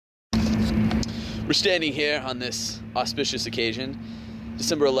We're standing here on this auspicious occasion,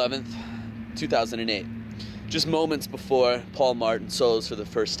 December 11th, 2008, just moments before Paul Martin solos for the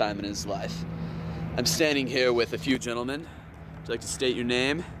first time in his life. I'm standing here with a few gentlemen. Would you like to state your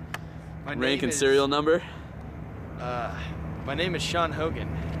name, rank and serial number? My name is Sean Hogan.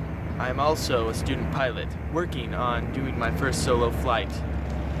 I'm also a student pilot, working on doing my first solo flight.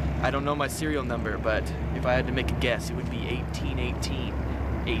 I don't know my serial number, but if I had to make a guess, it would be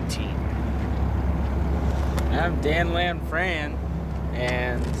 181818. I'm Dan Lanfran,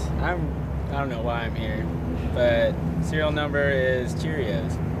 and I don't know why I'm here, but serial number is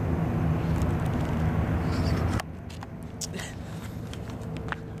Cheerios.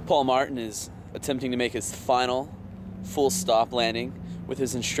 Paul Martin is attempting to make his final full stop landing with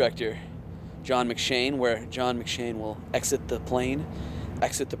his instructor, John McShane, where John McShane will exit the plane,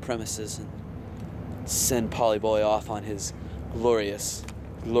 exit the premises, and send Polly Boy off on his glorious,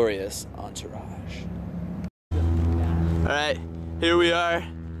 glorious entourage. Alright, here we are,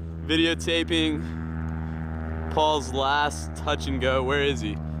 videotaping Paul's last touch and go. Where is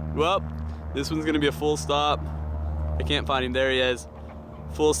he? Well, this one's gonna be a full stop. I can't find him. There he is.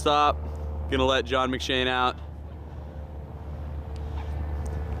 Full stop. Gonna let John McShane out.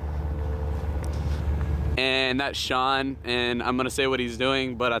 And that's Sean, and I'm gonna say what he's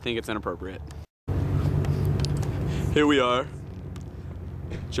doing, but I think it's inappropriate. Here we are.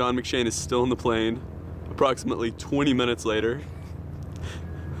 John McShane is still in the plane. Approximately 20 minutes later.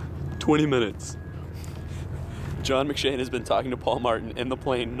 20 minutes. John McShane has been talking to Paul Martin in the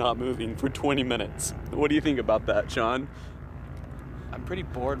plane, not moving, for 20 minutes. What do you think about that, Sean? I'm pretty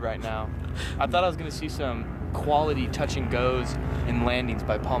bored right now. I thought I was going to see some quality touch and goes and landings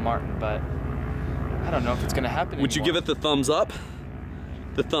by Paul Martin, but I don't know if it's going to happen anymore. Would you give it the thumbs up,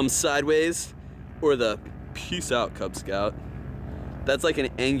 the thumbs sideways, or the peace out, Cub Scout? That's like an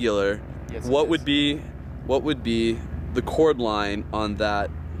angular. Yes, What would be the chord line on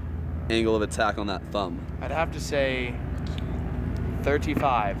that angle of attack on that thumb? I'd have to say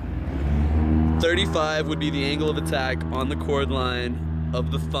 35. 35 would be the angle of attack on the chord line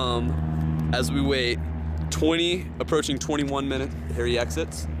of the thumb as we wait. 20, approaching 21 minutes. Here he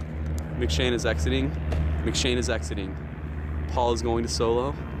exits. McShane is exiting. McShane is exiting. Paul is going to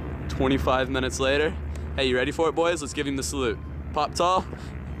solo. 25 minutes later. Hey, you ready for it, boys? Let's give him the salute. Pop tall,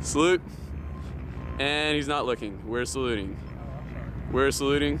 salute. And he's not looking. We're saluting. We're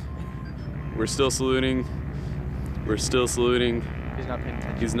saluting. We're still saluting. We're still saluting. He's not paying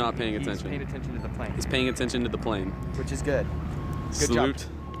attention. He's not paying attention. He's paying attention to the plane. He's paying attention to the plane. Which is good. Good Salute.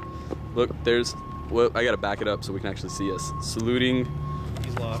 job. Look, there's, well, I gotta back it up so we can actually see us. Saluting.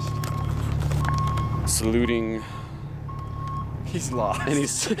 He's lost. Saluting. He's lost. And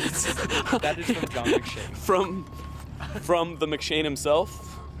he's That is from John McShane. From the McShane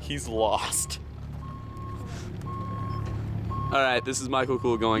himself, he's lost. All right, this is Michael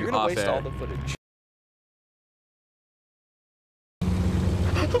Cool going You're gonna off waste air. all the footage.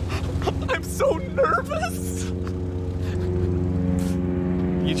 I'm so nervous.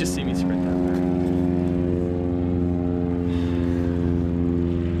 You just see me sprint that far.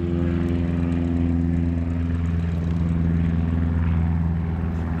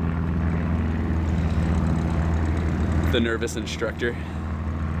 The nervous instructor.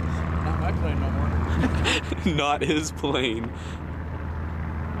 Not my plane no more. Not his plane.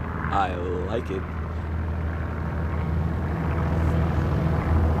 I like it.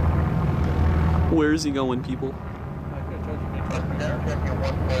 Where is he going, people?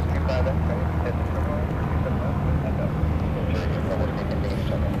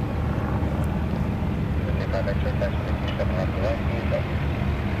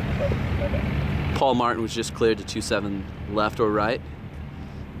 Paul Martin was just cleared to 27 left or right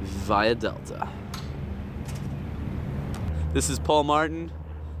via Delta. This is Paul Martin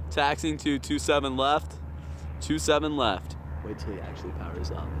taxiing to 27 left, 27 left. Wait till he actually powers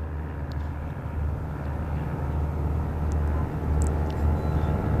up.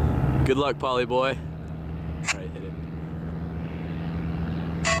 Good luck, Polly Boy. All right, hit it.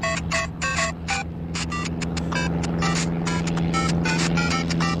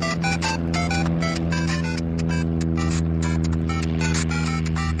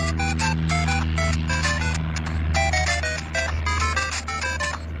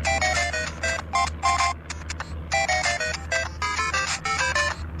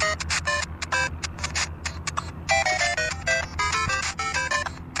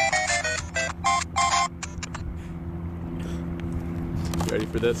 Ready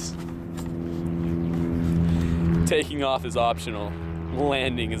for this? Taking off is optional.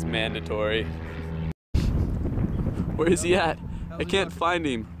 Landing is mandatory. Where is he at? I can't find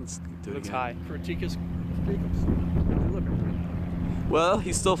him. Do it Looks again. high. Criticus. Look. Well,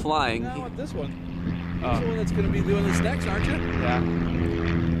 he's still flying. Now with this one. Oh. He's the one that's going to be doing this next, aren't you? Yeah.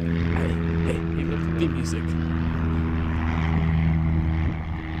 Hey, theme music.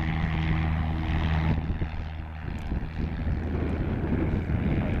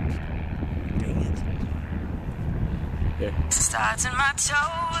 Dang it. There. Starts in my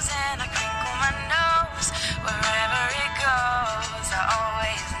toes and I crinkle my nose. Wherever it goes, I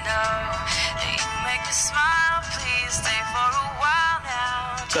always know that you make me smile. Please stay for a while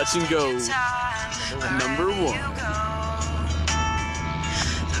now. Touch and go. Number one. You go.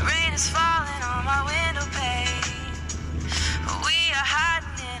 The rain is falling on my window pane, but we are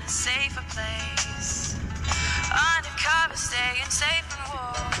hiding in a safer place. Undercover, staying safe and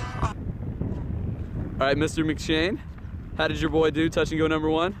warm. All right, Mr. McShane, how did your boy do? Touch and go number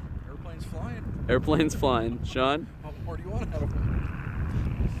one? Airplane's flying. Airplane's flying. Sean? How far do you want out of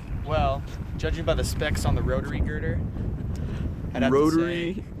him? Well, judging by the specs on the rotary girder, I'd have to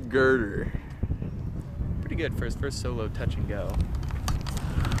Rotary say girder. pretty good for his first solo touch and go.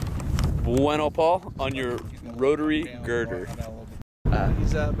 Bueno, Paul, on your rotary Down, girder. down a little bit.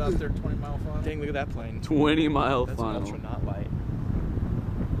 He's about their 20-mile final. Dang, look at that plane. 20-mile That's final. ultra not light.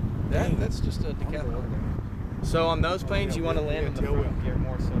 That's just a decathlon. So on those planes, you want to land in the front gear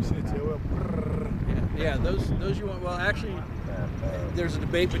more so. Yeah, those you want. Well, actually, there's a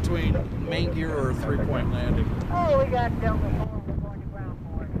debate between main gear or a 3-point landing. Oh, we got Delta 4. We're going to ground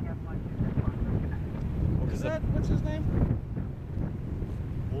for it. What is that? What's his name?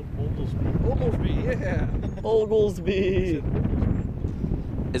 Oglesby, yeah. Oglesby.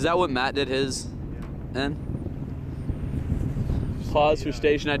 Is that what Matt did his in? Pause for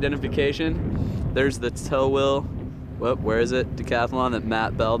station identification. There's the tow wheel. Whoop, where is it? Decathlon that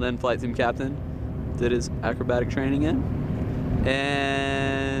Matt Belden, flight team captain, did his acrobatic training in.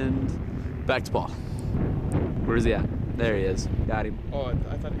 And back to Paul. Where is he at? There he is. Got him. Oh, I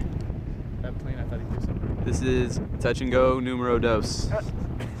thought that plane. I thought he threw something. This is touch and go numero dos.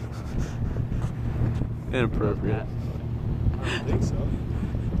 Inappropriate. I don't think so.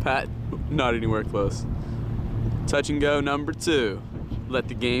 Pat, not anywhere close. Touch and go number 2. Let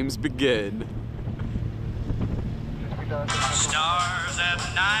the games begin. Stars at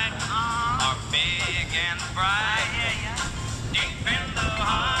night are big and bright, deep in the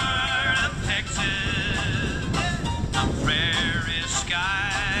heart of Texas. The prairie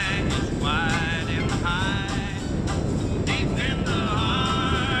sky is wide and high, deep in the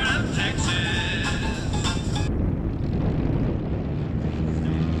heart of Texas.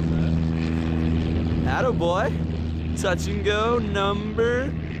 Attaboy. Touch and go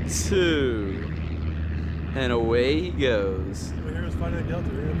number 2. And away he goes. We're here to find the Delta.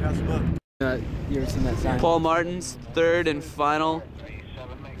 We're going to pass him up. You ever seen that sign? Paul Martin's third and final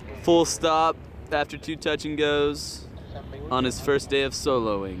full stop after 2 touch and goes on his first day of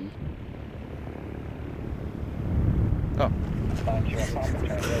soloing. Oh.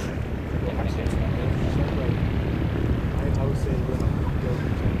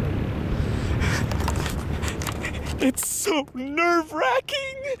 It's so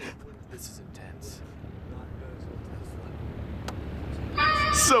nerve-wracking. This is intense.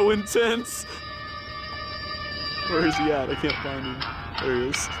 So intense. Where is he at? I can't find him. There he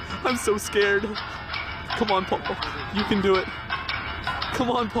is. I'm so scared. Come on, Paul. You can do it. Come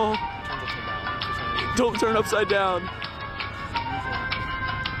on, Paul. Don't turn upside down.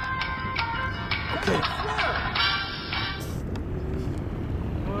 Okay.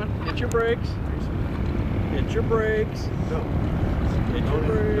 Come on, hit your brakes. Hit your brakes. No. Hit your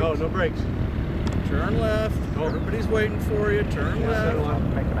brakes. No, no brakes. Turn left. No. Everybody's waiting for you. Turn left. Look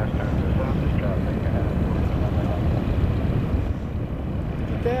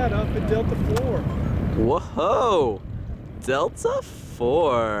at that, up at Delta 4. Whoa. Delta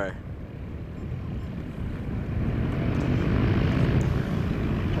 4.